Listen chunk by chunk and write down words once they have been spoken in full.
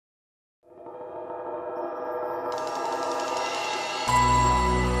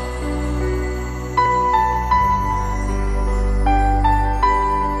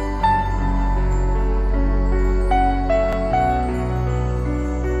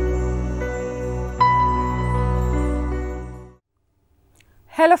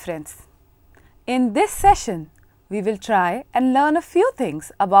Hello friends, in this session we will try and learn a few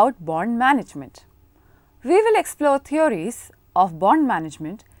things about bond management. We will explore theories of bond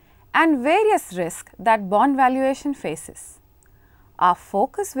management and various risks that bond valuation faces. Our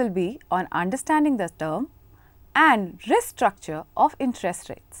focus will be on understanding the term and risk structure of interest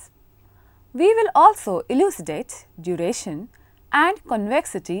rates. We will also elucidate duration and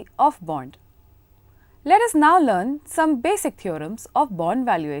convexity of bond. Let us now learn some basic theorems of bond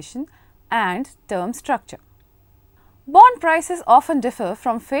valuation and term structure. Bond prices often differ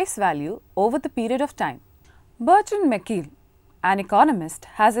from face value over the period of time. Bertrand McKeel, an economist,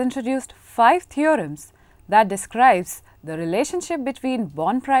 has introduced 5 theorems that describes the relationship between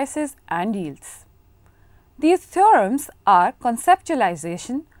bond prices and yields. These theorems are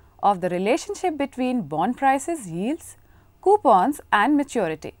conceptualization of the relationship between bond prices, yields, coupons and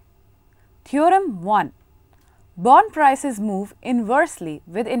maturity. Theorem 1. Bond prices move inversely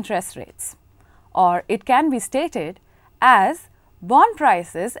with interest rates, or it can be stated as bond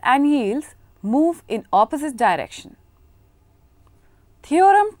prices and yields move in opposite direction.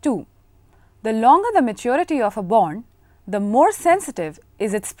 Theorem 2. The longer the maturity of a bond, the more sensitive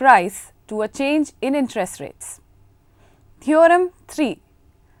is its price to a change in interest rates. Theorem 3.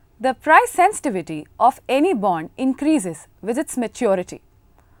 The price sensitivity of any bond increases with its maturity,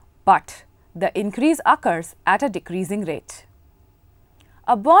 but the increase occurs at a decreasing rate.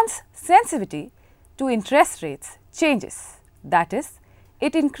 A bond's sensitivity to interest rates changes, that is,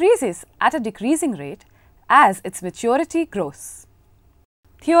 it increases at a decreasing rate as its maturity grows.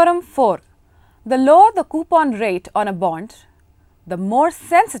 Theorem 4. The lower the coupon rate on a bond, the more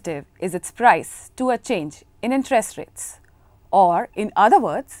sensitive is its price to a change in interest rates. Or, in other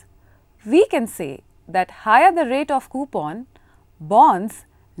words, we can say that higher the rate of coupon bonds,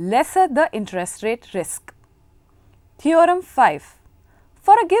 lesser the interest rate risk. Theorem 5.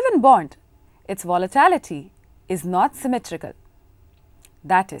 For a given bond, its volatility is not symmetrical.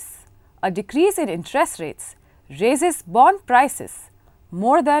 That is, a decrease in interest rates raises bond prices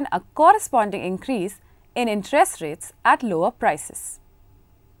more than a corresponding increase in interest rates at lower prices.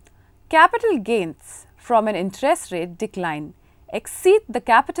 Capital gains from an interest rate decline exceed the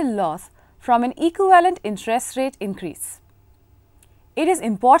capital loss from an equivalent interest rate increase. It is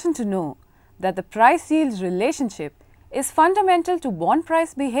important to know that the price-yield relationship is fundamental to bond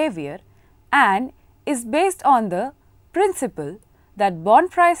price behavior and is based on the principle that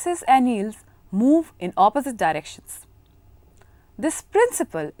bond prices and yields move in opposite directions. This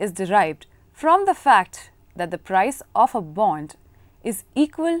principle is derived from the fact that the price of a bond is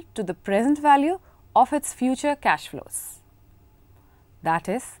equal to the present value of its future cash flows. That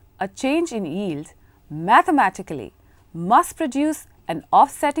is, a change in yield mathematically must produce an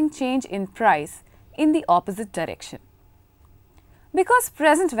offsetting change in price in the opposite direction. Because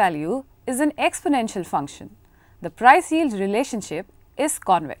present value is an exponential function, the price-yield relationship is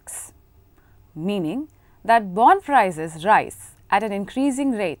convex, meaning that bond prices rise at an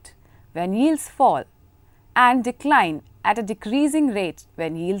increasing rate when yields fall and decline at a decreasing rate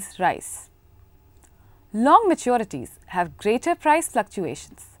when yields rise. Long maturities have greater price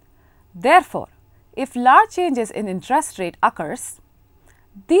fluctuations. Therefore, if large changes in interest rate occurs,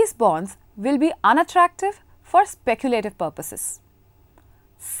 these bonds will be unattractive for speculative purposes.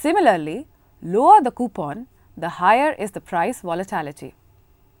 Similarly, lower the coupon, the higher is the price volatility.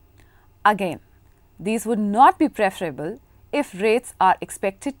 Again, these would not be preferable if rates are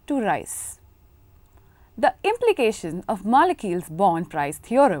expected to rise. The implication of Malekhiel's bond price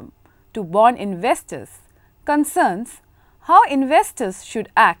theorem to bond investors concerns how investors should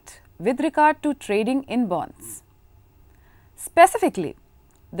act with regard to trading in bonds. Specifically,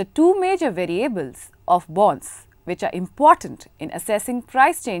 the 2 major variables of bonds which are important in assessing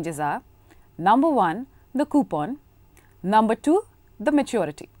price changes are: number 1, the coupon; number 2, the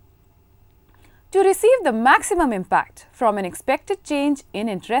maturity. To receive the maximum impact from an expected change in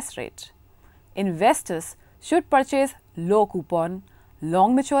interest rate, investors should purchase low coupon,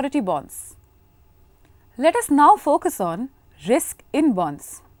 long maturity bonds. Let us now focus on risk in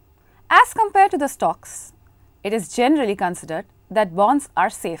bonds. As compared to the stocks, it is generally considered that bonds are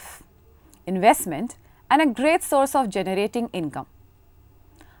safe investment and a great source of generating income.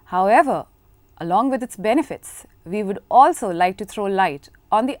 However, along with its benefits, we would also like to throw light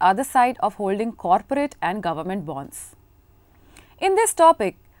on the other side of holding corporate and government bonds. In this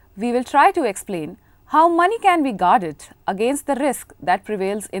topic, we will try to explain how money can be guarded against the risk that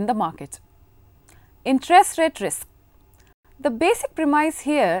prevails in the market. Interest rate risk. The basic premise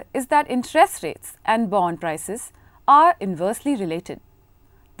here is that interest rates and bond prices are inversely related.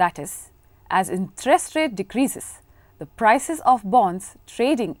 That is, as interest rate decreases, the prices of bonds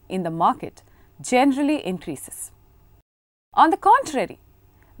trading in the market generally increases. On the contrary,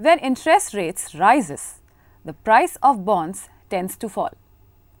 when interest rates rises, the price of bonds tends to fall.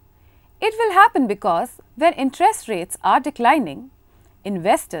 It will happen because when interest rates are declining,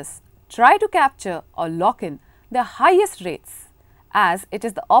 investors try to capture or lock in the highest rates, as it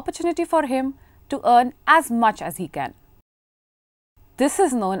is the opportunity for him to earn as much as he can. This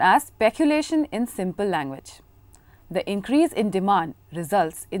is known as speculation in simple language. The increase in demand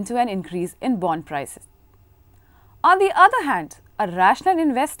results into an increase in bond prices. On the other hand, a rational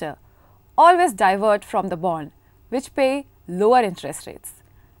investor always divert from the bond which pay lower interest rates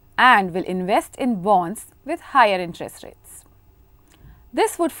and will invest in bonds with higher interest rates.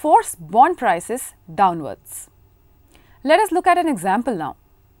 This would force bond prices downwards. Let us look at an example now.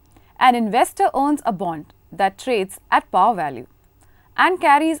 An investor owns a bond that trades at par value and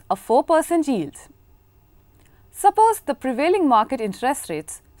carries a 4% yield. Suppose the prevailing market interest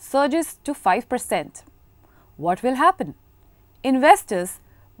rates surges to 5%. What will happen? Investors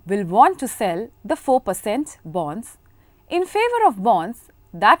will want to sell the 4% bonds in favor of bonds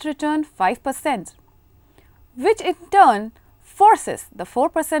that return 5%, which in turn forces the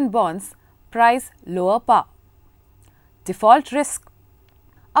 4% bonds price lower par. Default risk.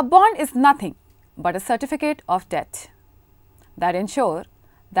 A bond is nothing but a certificate of debt that ensure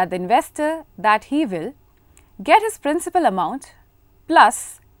that the investor that he will get his principal amount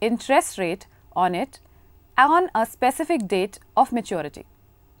plus interest rate on it on a specific date of maturity.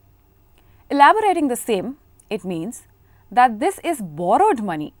 Elaborating the same, it means that this is borrowed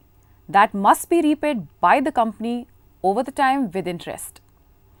money that must be repaid by the company over the time with interest.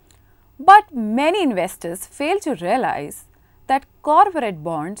 But many investors fail to realize that corporate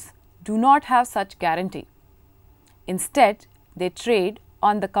bonds do not have such guarantee. Instead, they trade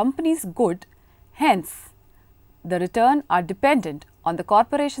on the company's good, hence the return are dependent on the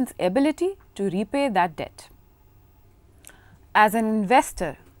corporation's ability to repay that debt. As an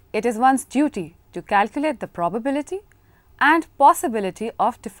investor, it is one's duty to calculate the probability and possibility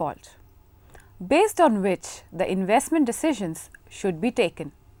of default, based on which the investment decisions should be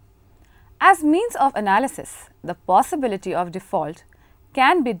taken. As means of analysis, the possibility of default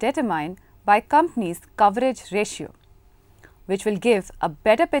can be determined by company's coverage ratio, which will give a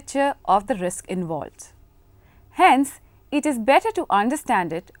better picture of the risk involved. Hence, it is better to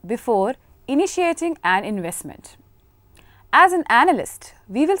understand it before initiating an investment. As an analyst,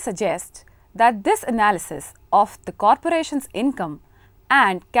 we will suggest that this analysis of the corporation's income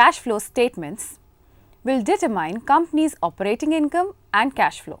and cash flow statements will determine company's operating income and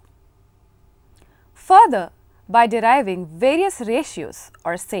cash flow. Further, by deriving various ratios,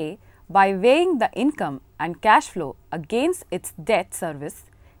 or say by weighing the income and cash flow against its debt service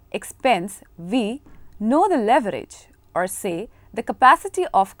expense, we know the leverage, or say the capacity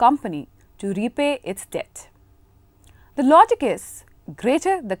of company to repay its debt. The logic is,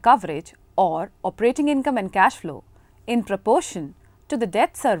 greater the coverage or operating income and cash flow in proportion to the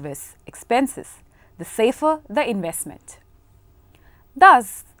debt service expenses, the safer the investment.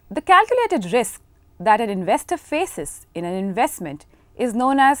 Thus, the calculated risk that an investor faces in an investment is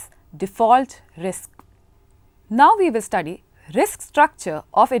known as default risk. Now we will study risk structure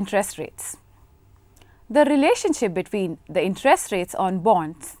of interest rates. The relationship between the interest rates on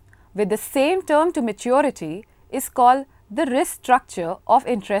bonds with the same term to maturity is called the risk structure of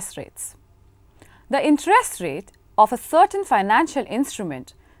interest rates. The interest rate of a certain financial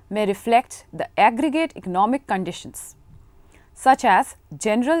instrument may reflect the aggregate economic conditions, such as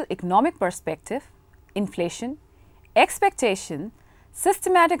general economic perspective, inflation, expectation,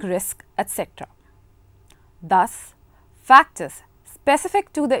 systematic risk, etc. Thus, factors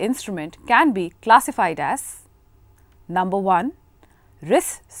specific to the instrument can be classified as: number 1,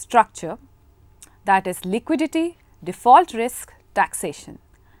 risk structure, that is liquidity, default risk, taxation.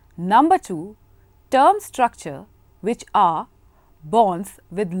 Number 2, term structure, which are bonds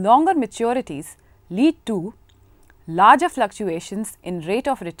with longer maturities lead to larger fluctuations in rate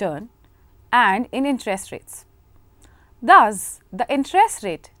of return and in interest rates. Thus, the interest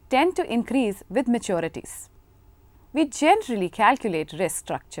rate tend to increase with maturities. We generally calculate risk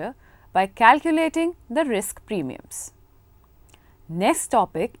structure by calculating the risk premiums. Next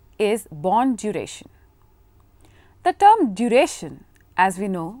topic is bond duration. The term duration, as we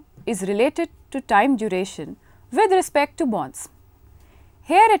know, is related to time duration with respect to bonds.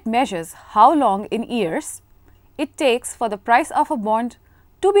 Here it measures how long in years it takes for the price of a bond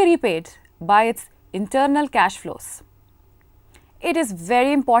to be repaid by its internal cash flows. It is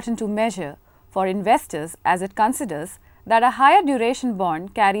very important to measure for investors as it considers that a higher duration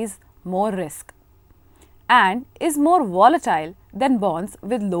bond carries more risk and is more volatile than bonds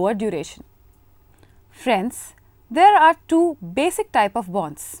with lower duration. Friends, there are two basic types of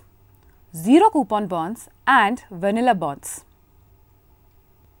bonds: zero coupon bonds and vanilla bonds.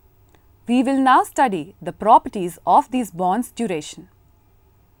 We will now study the properties of these bonds' duration.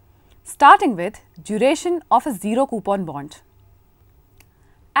 Starting with duration of a zero coupon bond.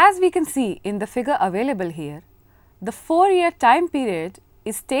 As we can see in the figure available here, the 4-year time period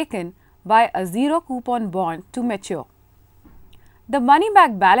is taken by a zero coupon bond to mature. The money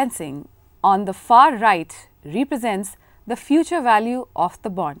back balancing on the far right represents the future value of the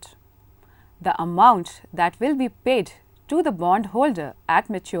bond, the amount that will be paid to the bondholder at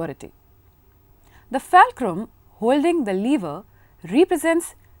maturity. The fulcrum holding the lever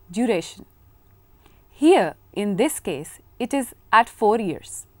represents duration. Here, in this case, it is at 4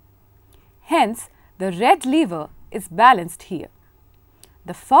 years. Hence, the red lever is balanced here.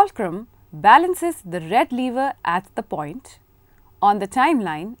 The fulcrum balances the red lever at the point on the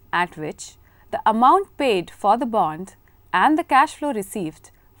timeline at which the amount paid for the bond and the cash flow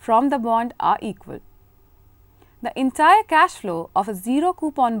received from the bond are equal. The entire cash flow of a zero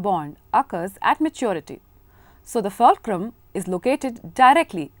coupon bond occurs at maturity, so the fulcrum is located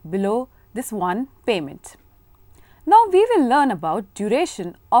directly below this one payment. Now we will learn about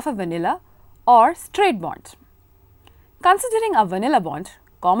duration of a vanilla or straight bond. Considering a vanilla bond,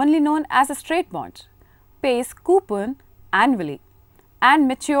 commonly known as a straight bond, pays coupon annually and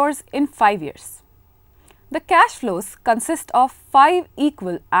matures in 5 years. The cash flows consist of 5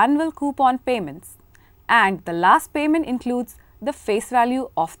 equal annual coupon payments, and the last payment includes the face value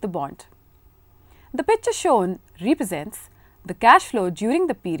of the bond. The picture shown represents the cash flow during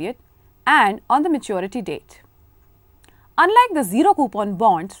the period and on the maturity date. Unlike the zero coupon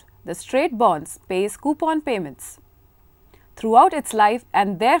bonds, the straight bonds pays coupon payments throughout its life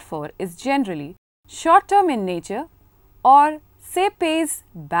and therefore is generally short term in nature or say pays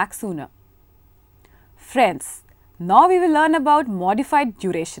back sooner. Friends, now we will learn about modified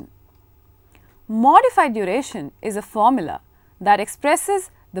duration. Modified duration is a formula that expresses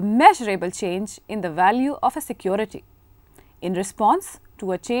the measurable change in the value of a security in response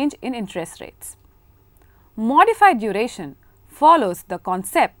to a change in interest rates. Modified duration follows the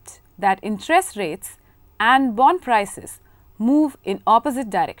concept that interest rates and bond prices move in opposite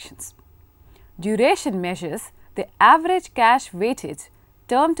directions. Duration measures the average cash weighted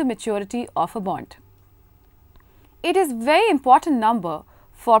term to maturity of a bond. It is a very important number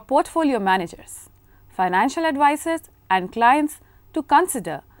for portfolio managers, financial advisors and clients to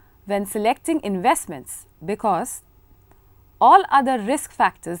consider when selecting investments because, all other risk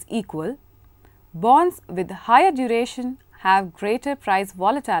factors equal, bonds with higher duration have greater price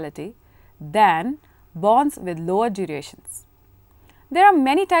volatility than bonds with lower durations. There are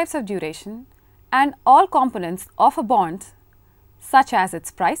many types of duration, and all components of a bond such as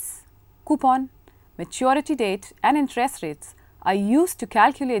its price, coupon, maturity date and interest rates are used to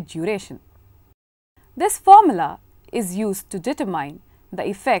calculate duration. This formula is used to determine the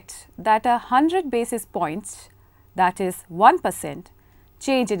effect that a 100 basis points, that is 1%,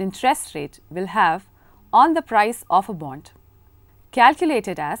 change in interest rate will have on the price of a bond.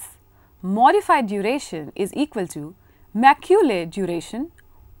 Calculated as modified duration is equal to maculae duration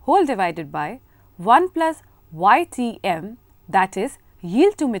whole divided by 1 plus YTM, that is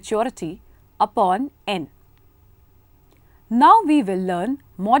yield to maturity, upon N. Now we will learn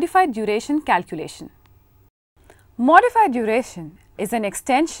modified duration calculation. Modified duration is an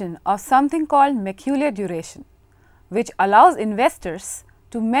extension of something called maculae duration, which allows investors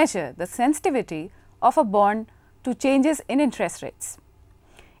to measure the sensitivity of a bond to changes in interest rates.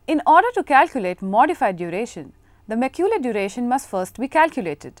 In order to calculate modified duration, the maculae duration must first be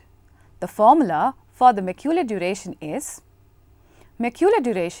calculated. The formula for the maculae duration is: maculae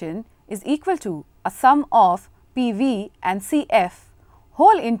duration is equal to a sum of PV and CF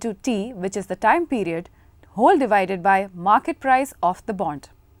whole into T, which is the time period, whole divided by market price of the bond.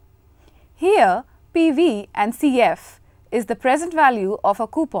 Here PV and CF is the present value of a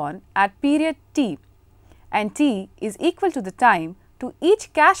coupon at period T, and T is equal to the time to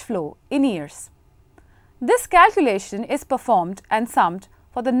each cash flow in years. This calculation is performed and summed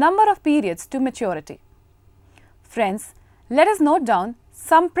for the number of periods to maturity. Friends, let us note down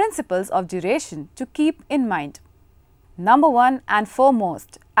some principles of duration to keep in mind. Number one and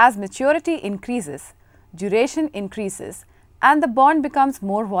foremost, as maturity increases, duration increases and the bond becomes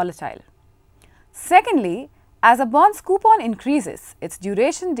more volatile. Secondly, as a bond's coupon increases, its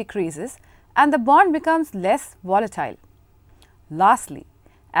duration decreases and the bond becomes less volatile. Lastly,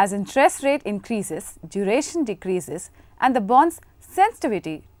 as interest rate increases, duration decreases and the bond's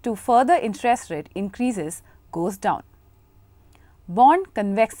sensitivity to further interest rate increases goes down. Bond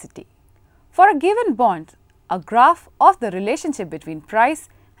convexity. For a given bond, a graph of the relationship between price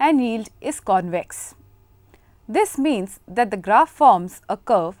and yield is convex. This means that the graph forms a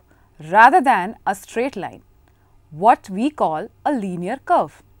curve rather than a straight line, what we call a linear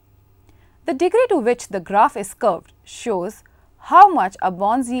curve. The degree to which the graph is curved shows how much a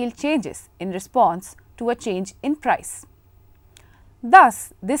bond's yield changes in response to a change in price.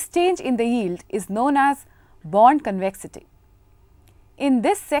 Thus, this change in the yield is known as bond convexity. In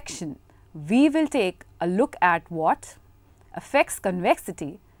this section, we will take a look at what affects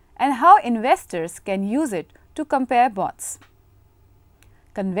convexity and how investors can use it to compare bonds.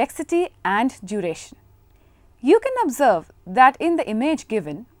 Convexity and duration. You can observe that in the image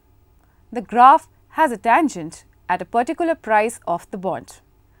given, the graph has a tangent at a particular price of the bond,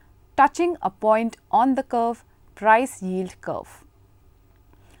 touching a point on the curve price-yield curve.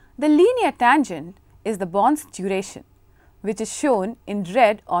 The linear tangent is the bond's duration, which is shown in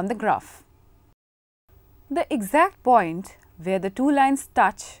red on the graph. The exact point where the two lines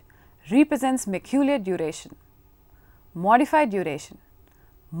touch represents Macquelier duration. Modified duration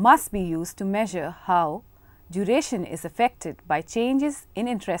must be used to measure how duration is affected by changes in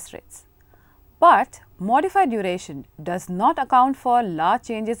interest rates. But modified duration does not account for large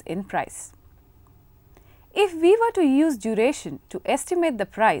changes in price. If we were to use duration to estimate the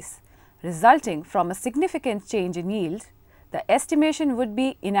price resulting from a significant change in yield, the estimation would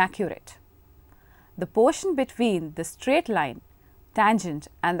be inaccurate. The portion between the straight line, tangent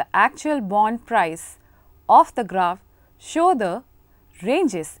and the actual bond price of the graph show the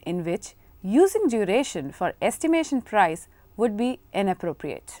ranges in which using duration for estimation price would be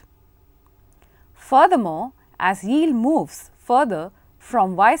inappropriate. Furthermore, as yield moves further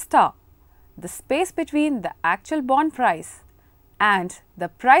from Y star, the space between the actual bond price and the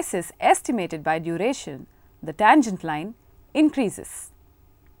prices estimated by duration, the tangent line, increases.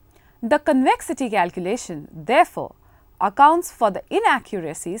 The convexity calculation, therefore, accounts for the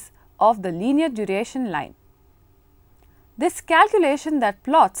inaccuracies of the linear duration line. This calculation that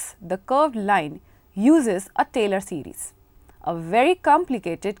plots the curved line uses a Taylor series, a very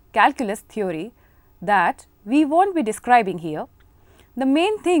complicated calculus theory that we won't be describing here. The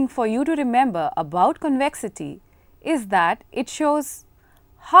main thing for you to remember about convexity is that it shows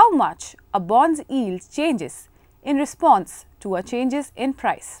how much a bond's yield changes in response to a changes in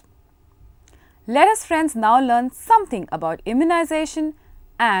price. Let us friends now learn something about immunization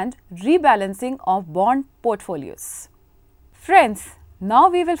and rebalancing of bond portfolios. Friends, now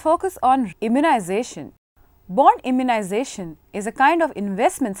we will focus on immunization. Bond immunization is a kind of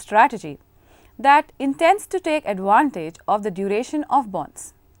investment strategy that intends to take advantage of the duration of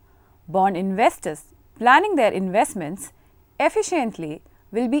bonds. Bond investors planning their investments efficiently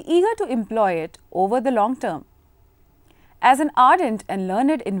will be eager to employ it over the long term. As an ardent and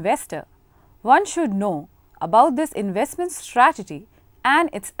learned investor, one should know about this investment strategy and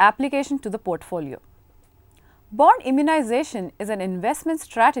its application to the portfolio. Bond immunization is an investment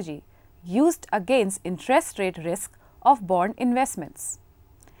strategy used against interest rate risk of bond investments.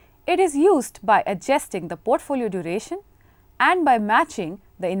 It is used by adjusting the portfolio duration and by matching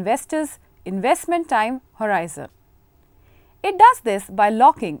the investor's investment time horizon. It does this by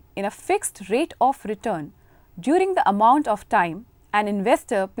locking in a fixed rate of return during the amount of time an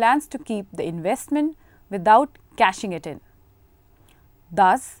investor plans to keep the investment without cashing it in.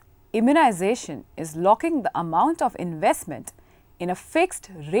 Thus, immunization is locking the amount of investment in a fixed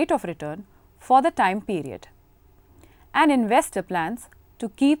rate of return for the time period. An investor plans to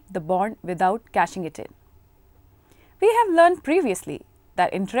keep the bond without cashing it in. We have learned previously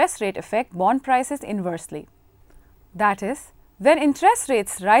that interest rate affect bond prices inversely. That is, when interest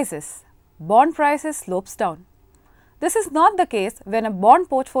rates rises, bond prices slopes down. This is not the case when a bond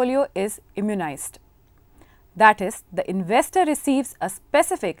portfolio is immunized. That is, the investor receives a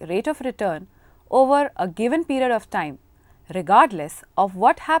specific rate of return over a given period of time, regardless of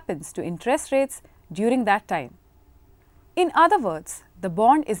what happens to interest rates during that time. In other words, the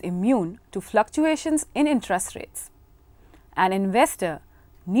bond is immune to fluctuations in interest rates. An investor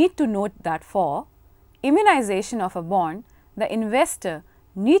needs to note that for immunization of a bond, the investor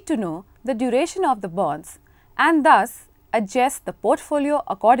needs to know the duration of the bonds and thus adjust the portfolio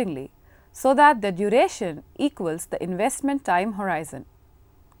accordingly, so that the duration equals the investment time horizon.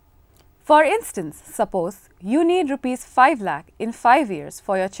 For instance, suppose you need rupees 5 lakh in 5 years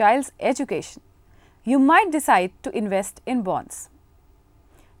for your child's education. You might decide to invest in bonds.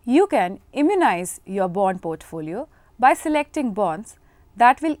 You can immunize your bond portfolio by selecting bonds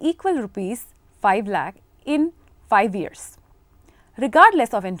that will equal rupees 5 lakh in 5 years.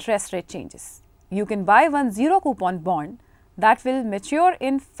 regardless of interest rate changes. You can buy one zero coupon bond that will mature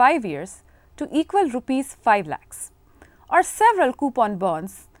in 5 years to equal rupees 5 lakhs, or several coupon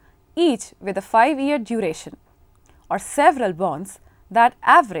bonds each with a 5-year duration, or several bonds that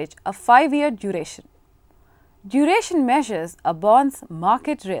average a 5-year duration. Duration measures a bond's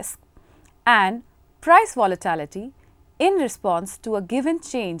market risk and price volatility in response to a given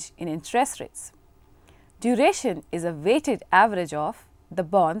change in interest rates. Duration is a weighted average of the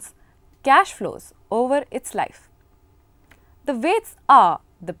bond's cash flows over its life. The weights are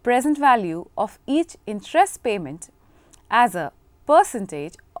the present value of each interest payment as a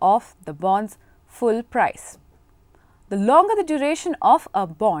percentage of the bond's full price. The longer the duration of a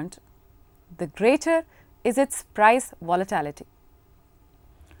bond, the greater is its price volatility.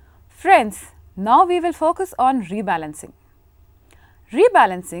 Friends, now we will focus on rebalancing.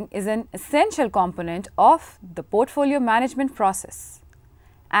 Rebalancing is an essential component of the portfolio management process.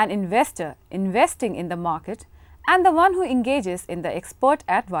 An investor investing in the market and the one who engages in the expert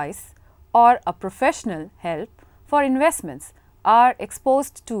advice or a professional help for investments are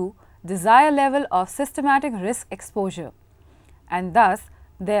exposed to desired level of systematic risk exposure, and thus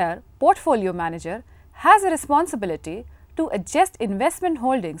their portfolio manager has a responsibility to adjust investment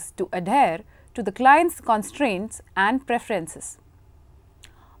holdings to adhere to the client's constraints and preferences.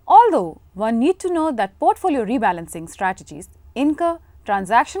 Although one needs to know that portfolio rebalancing strategies incur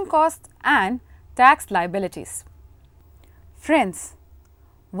transaction costs and tax liabilities. Friends,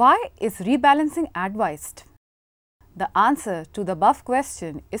 why is rebalancing advised? The answer to the above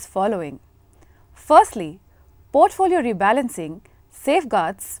question is following. Firstly, portfolio rebalancing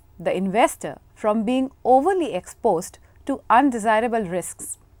safeguards the investor from being overly exposed to undesirable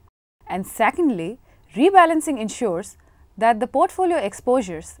risks. And secondly, rebalancing ensures that the portfolio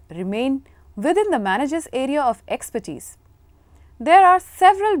exposures remain within the manager's area of expertise. There are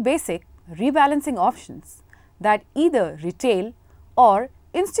several basic rebalancing options that either retail or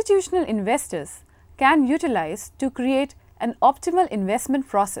institutional investors can utilize to create an optimal investment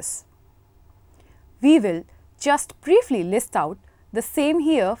process. We will just briefly list out the same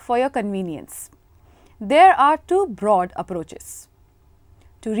here for your convenience. There are two broad approaches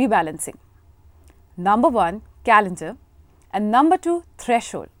to rebalancing. Number 1, calendar, and number 2,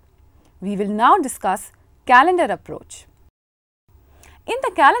 threshold. We will now discuss calendar approach. In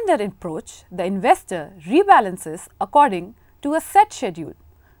the calendar approach, the investor rebalances according to a set schedule,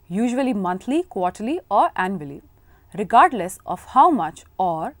 usually monthly, quarterly or annually, regardless of how much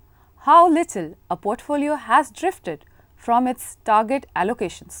or how little a portfolio has drifted from its target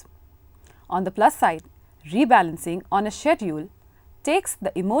allocations. On the plus side, rebalancing on a schedule takes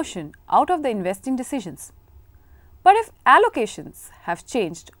the emotion out of the investing decisions. But if allocations have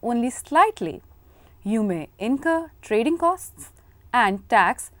changed only slightly, you may incur trading costs and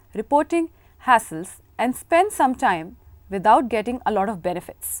tax reporting hassles and spend some time without getting a lot of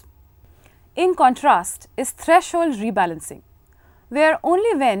benefits. In contrast is threshold rebalancing, where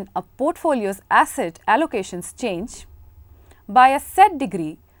only when a portfolio's asset allocations change by a set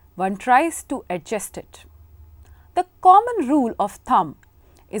degree, one tries to adjust it. The common rule of thumb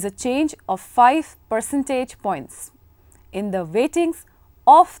is a change of 5 percentage points in the weightings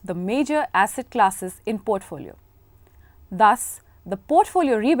of the major asset classes in portfolio. Thus, the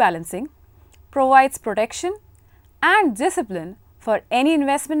portfolio rebalancing provides protection and discipline for any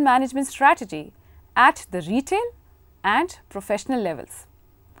investment management strategy at the retail and professional levels.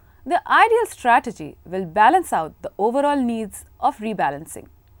 The ideal strategy will balance out the overall needs of rebalancing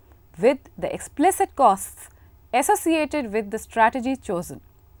with the explicit costs associated with the strategy chosen.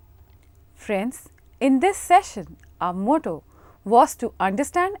 Friends, in this session, our motto was to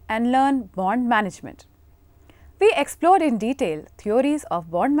understand and learn bond management. We explored in detail theories of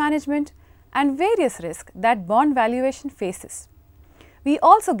bond management and various risks that bond valuation faces. We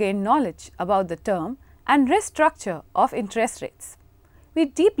also gained knowledge about the term and risk structure of interest rates. We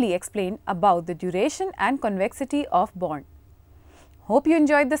deeply explained about the duration and convexity of bond. Hope you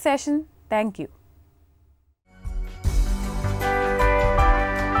enjoyed the session. Thank you.